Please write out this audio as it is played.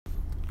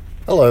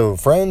Hello,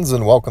 friends,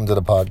 and welcome to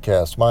the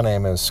podcast. My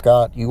name is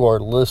Scott. You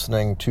are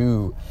listening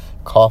to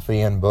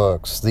Coffee and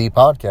Books, the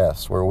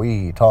podcast where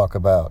we talk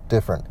about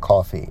different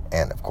coffee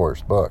and, of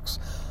course, books.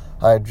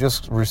 I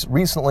just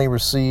recently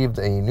received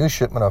a new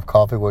shipment of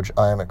coffee, which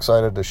I am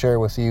excited to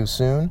share with you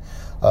soon.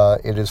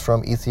 It is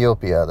from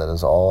Ethiopia. That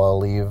is all I'll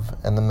leave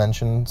in the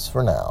mentions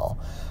for now.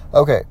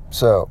 Okay,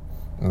 so,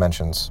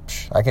 mentions.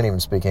 I can't even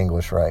speak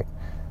English right.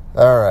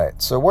 All right,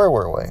 so where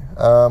were we?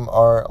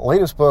 Our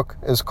latest book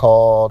is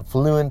called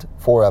Fluent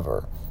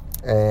Forever,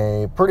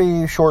 a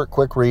pretty short,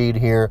 quick read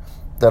here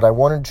that I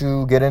wanted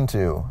to get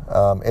into.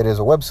 It is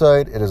a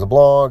website, it is a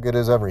blog, it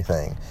is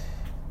everything.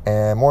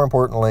 And more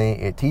importantly,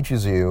 it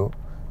teaches you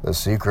the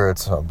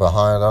secrets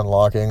behind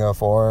unlocking a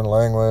foreign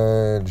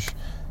language,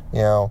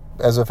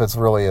 as if it's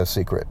really a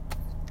secret.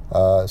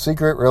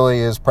 Secret really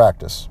is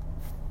practice.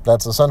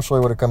 That's essentially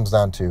what it comes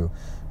down to.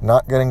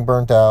 Not getting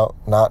burnt out,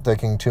 not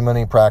taking too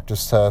many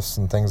practice tests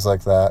and things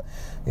like that.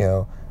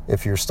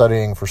 If you're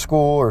studying for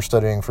school or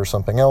studying for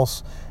something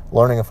else,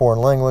 learning a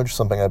foreign language,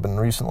 something I've been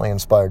recently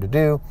inspired to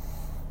do,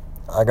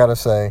 I gotta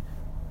say,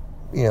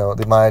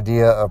 my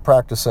idea of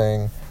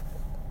practicing,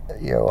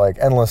 like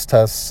endless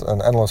tests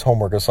and endless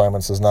homework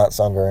assignments does not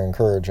sound very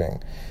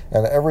encouraging.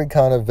 And every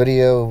kind of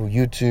video,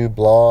 YouTube,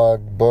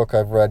 blog, book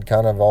I've read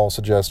kind of all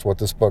suggest what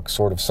this book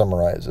sort of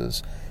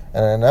summarizes.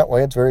 And in that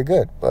way, it's very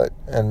good. But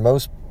in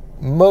most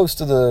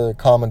of the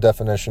common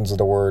definitions of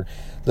the word,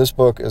 this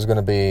book is going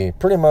to be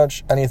pretty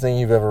much anything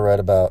you've ever read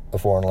about a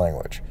foreign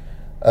language.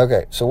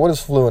 Okay, so what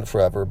is Fluent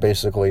Forever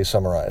basically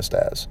summarized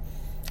as?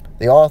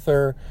 The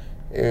author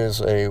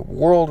is a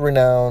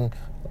world-renowned,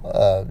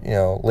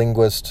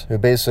 linguist who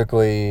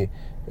basically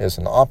is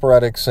an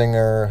operatic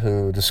singer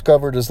who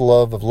discovered his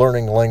love of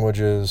learning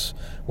languages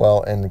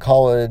while in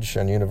college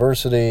and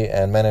university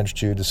and managed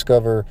to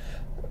discover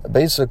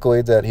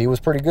basically that he was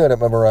pretty good at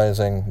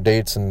memorizing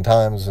dates and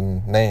times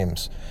and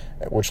names,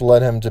 which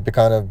led him to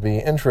be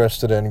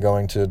interested in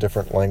going to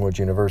different language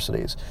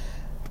universities.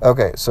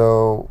 Okay,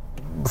 so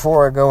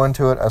before I go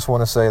into it, I just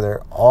want to say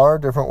there are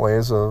different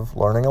ways of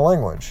learning a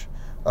language,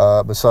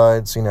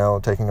 besides,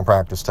 taking a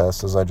practice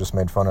test, as I just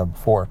made fun of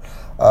before.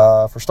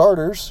 For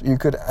starters, you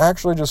could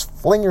actually just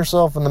fling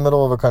yourself in the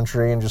middle of a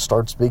country and just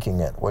start speaking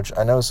it, which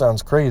I know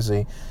sounds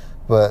crazy,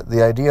 but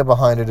the idea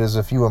behind it is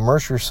if you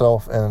immerse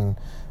yourself in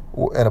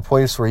a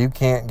place where you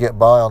can't get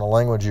by on a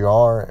language you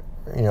are,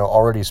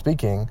 already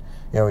speaking,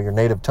 your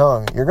native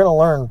tongue, you're going to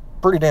learn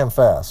pretty damn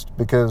fast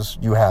because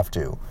you have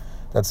to.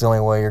 That's the only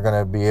way you're going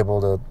to be able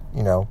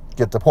to,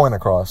 get the point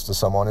across to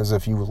someone is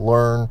if you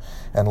learn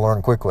and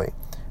learn quickly.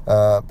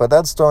 But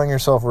that's throwing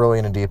yourself really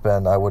in a deep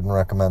end. I wouldn't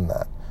recommend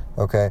that.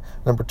 Okay.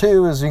 Number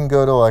two is you can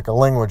go to like a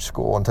language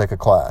school and take a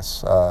class.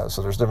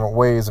 So there's different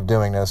ways of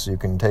doing this. You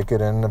can take it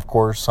in, of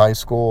course, high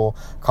school,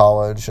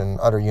 college, and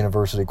other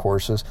university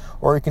courses,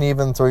 or you can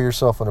even throw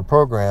yourself in a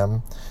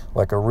program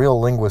like a real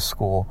linguist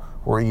school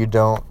where you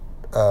don't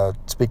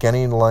speak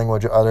any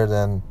language other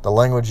than the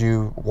language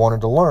you wanted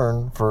to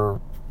learn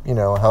for,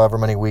 however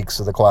many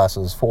weeks of the class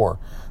is for.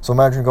 So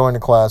imagine going to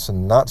class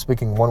and not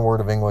speaking one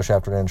word of English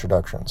after the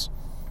introductions.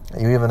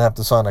 You even have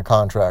to sign a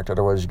contract,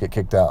 otherwise you get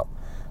kicked out.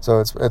 So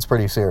it's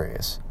pretty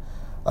serious.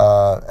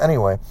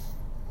 Anyway,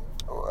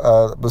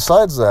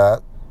 besides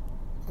that,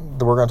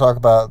 we're going to talk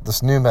about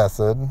this new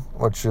method,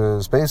 which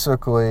is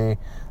basically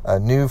a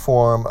new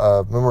form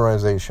of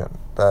memorization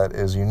that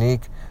is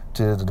unique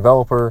to the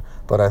developer,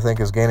 but I think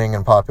is gaining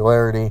in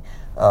popularity.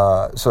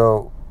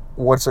 So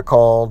what's it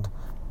called?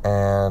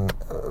 And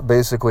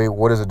basically,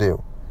 what does it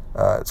do?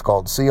 It's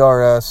called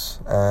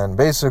CRS, and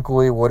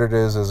basically what it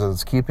is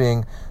it's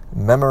keeping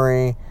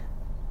memory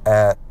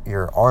at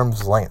your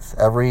arm's length.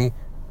 Every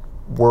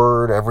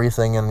word,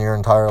 everything in your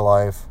entire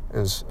life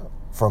is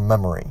from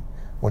memory.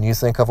 When you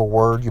think of a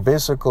word,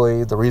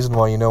 the reason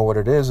why you know what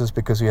it is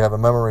because you have a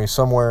memory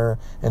somewhere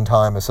in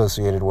time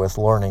associated with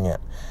learning it.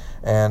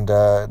 And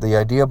the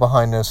idea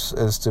behind this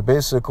is to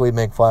basically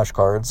make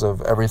flashcards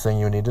of everything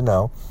you need to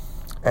know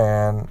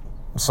and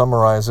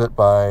summarize it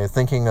by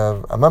thinking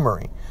of a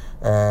memory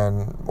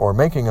or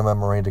making a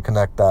memory to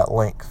connect that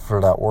link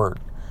for that word.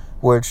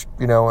 Which,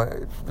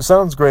 it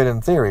sounds great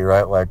in theory,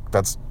 right? Like,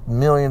 that's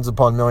millions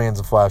upon millions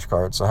of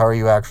flashcards. So how are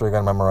you actually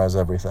going to memorize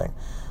everything?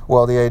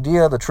 Well,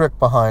 the trick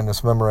behind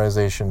this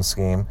memorization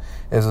scheme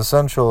is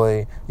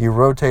essentially you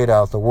rotate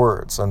out the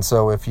words. And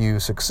so if you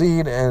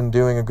succeed in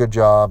doing a good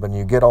job and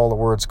you get all the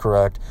words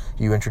correct,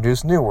 you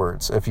introduce new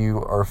words. If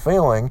you are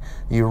failing,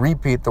 you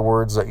repeat the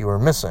words that you are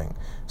missing.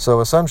 So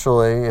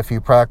essentially, if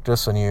you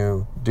practice and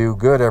you do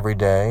good every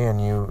day and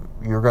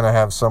you're going to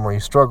have some where you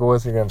struggle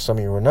with, you're going to have some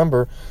you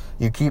remember,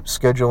 you keep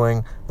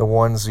scheduling the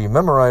ones you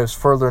memorize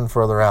further and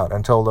further out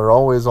until they're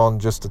always on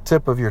just the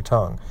tip of your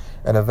tongue.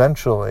 And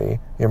eventually,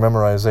 your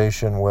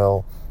memorization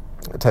will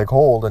take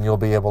hold and you'll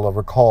be able to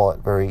recall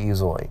it very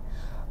easily.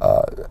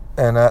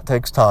 And that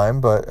takes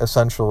time, but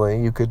essentially,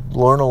 you could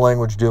learn a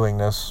language doing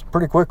this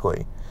pretty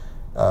quickly.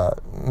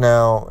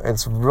 Now,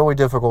 it's really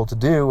difficult to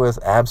do with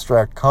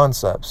abstract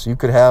concepts. You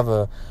could have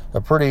a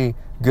pretty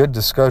good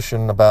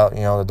discussion about,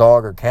 the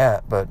dog or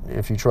cat, but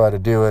if you try to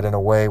do it in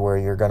a way where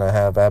you're going to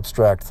have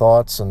abstract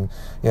thoughts and,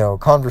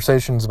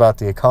 conversations about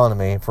the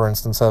economy, for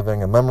instance,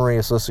 having a memory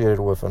associated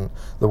with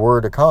the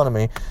word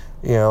economy,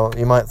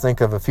 you might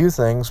think of a few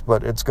things,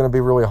 but it's going to be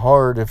really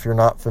hard if you're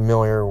not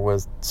familiar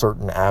with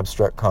certain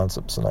abstract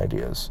concepts and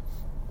ideas.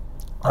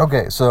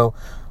 Okay, so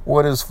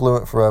what is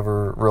Fluent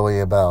Forever really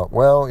about?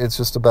 Well, it's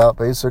just about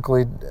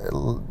basically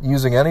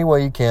using any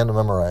way you can to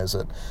memorize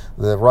it.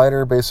 The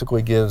writer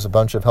basically gives a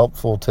bunch of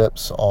helpful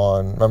tips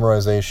on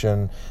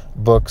memorization,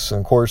 books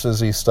and courses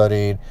he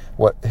studied,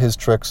 what his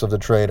tricks of the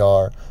trade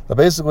are. But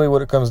basically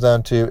what it comes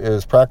down to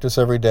is practice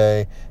every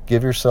day,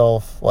 give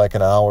yourself like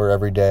an hour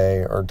every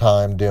day or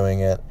time doing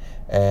it,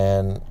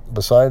 and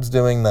besides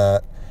doing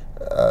that,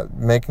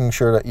 making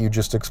sure that you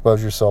just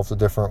expose yourself to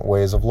different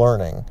ways of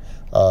learning.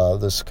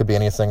 This could be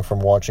anything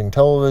from watching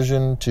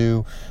television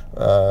to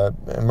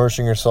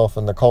immersing yourself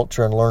in the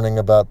culture and learning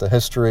about the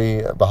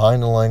history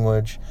behind the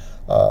language.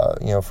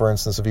 For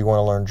instance, if you want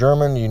to learn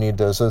German, you need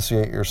to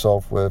associate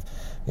yourself with,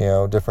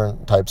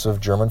 different types of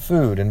German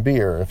food and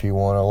beer. If you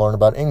want to learn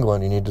about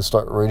England, you need to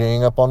start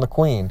reading up on the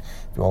Queen.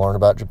 If you want to learn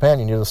about Japan,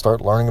 you need to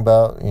start learning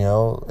about,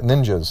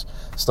 ninjas,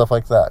 stuff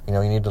like that. You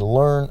need to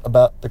learn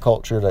about the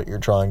culture that you're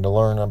trying to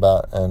learn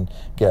about and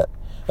get.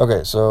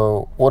 Okay,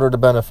 so what are the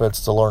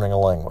benefits to learning a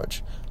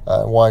language?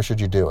 Why should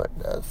you do it?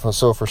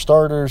 So for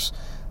starters,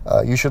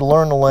 you should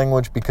learn the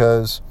language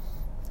because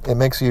it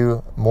makes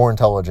you more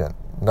intelligent.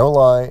 No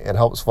lie, it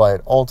helps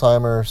fight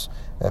Alzheimer's.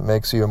 It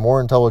makes you a more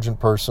intelligent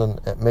person.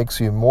 It makes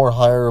you more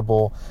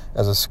hireable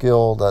as a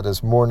skill that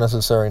is more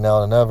necessary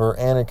now than ever,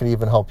 and it can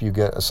even help you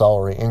get a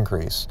salary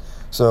increase.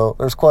 So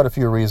there's quite a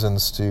few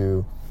reasons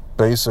to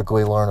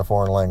basically learn a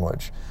foreign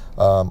language.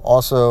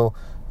 Also,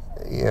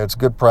 it's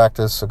good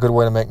practice, a good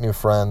way to make new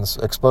friends,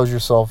 expose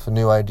yourself to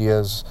new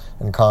ideas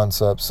and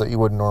concepts that you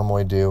wouldn't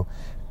normally do.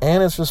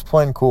 And it's just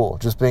plain cool,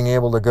 just being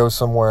able to go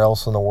somewhere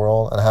else in the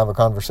world and have a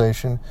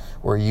conversation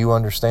where you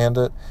understand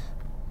it.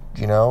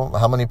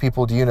 How many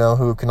people do you know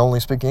who can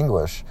only speak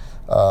English?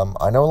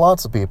 I know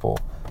lots of people.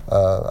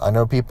 I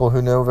know people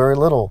who know very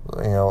little,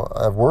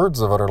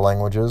 words of other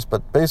languages,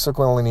 but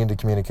basically only need to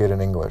communicate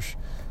in English.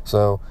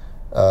 So,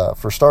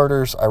 for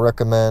starters, I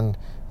recommend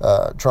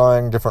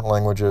trying different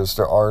languages.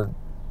 There are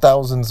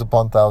thousands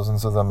upon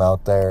thousands of them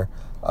out there.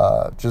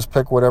 Just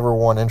pick whatever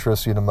one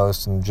interests you the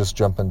most and just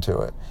jump into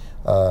it.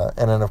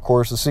 And then, of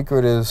course, the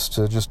secret is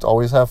to just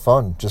always have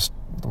fun. Just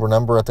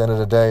remember, at the end of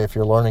the day, if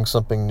you're learning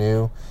something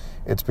new,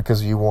 it's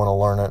because you want to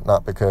learn it,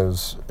 not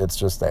because it's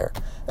just there.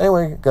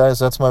 Anyway, guys,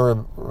 that's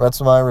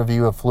my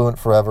review of Fluent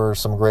Forever.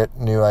 Some great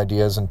new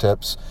ideas and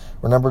tips.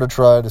 Remember to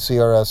try the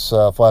CRS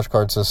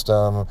flashcard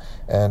system,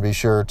 and be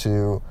sure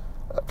to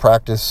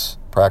practice.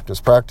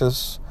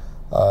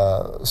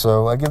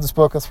 So I give this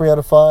book a 3 out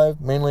of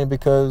 5, mainly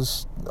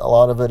because a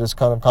lot of it is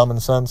kind of common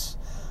sense,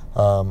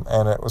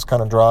 and it was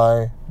kind of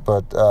dry,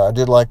 but I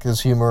did like his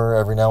humor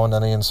every now and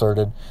then he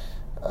inserted.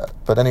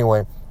 But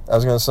anyway, I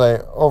was going to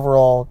say,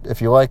 overall,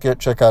 if you like it,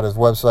 check out his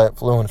website,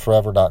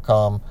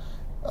 fluentforever.com.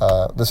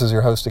 This is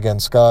your host again,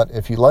 Scott.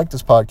 If you like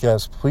this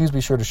podcast, please be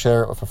sure to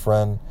share it with a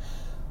friend.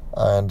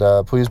 And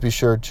please be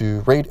sure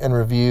to rate and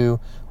review.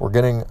 We're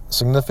getting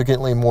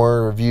significantly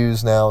more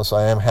reviews now, so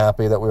I am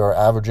happy that we are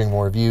averaging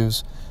more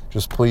views.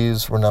 Just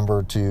please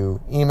remember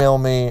to email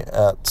me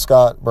at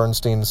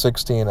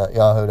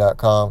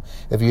scottbernstein16@yahoo.com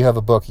if you have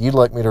a book you'd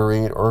like me to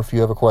read or if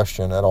you have a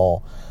question at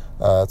all.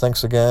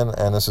 Thanks again,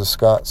 and this is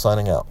Scott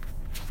signing out.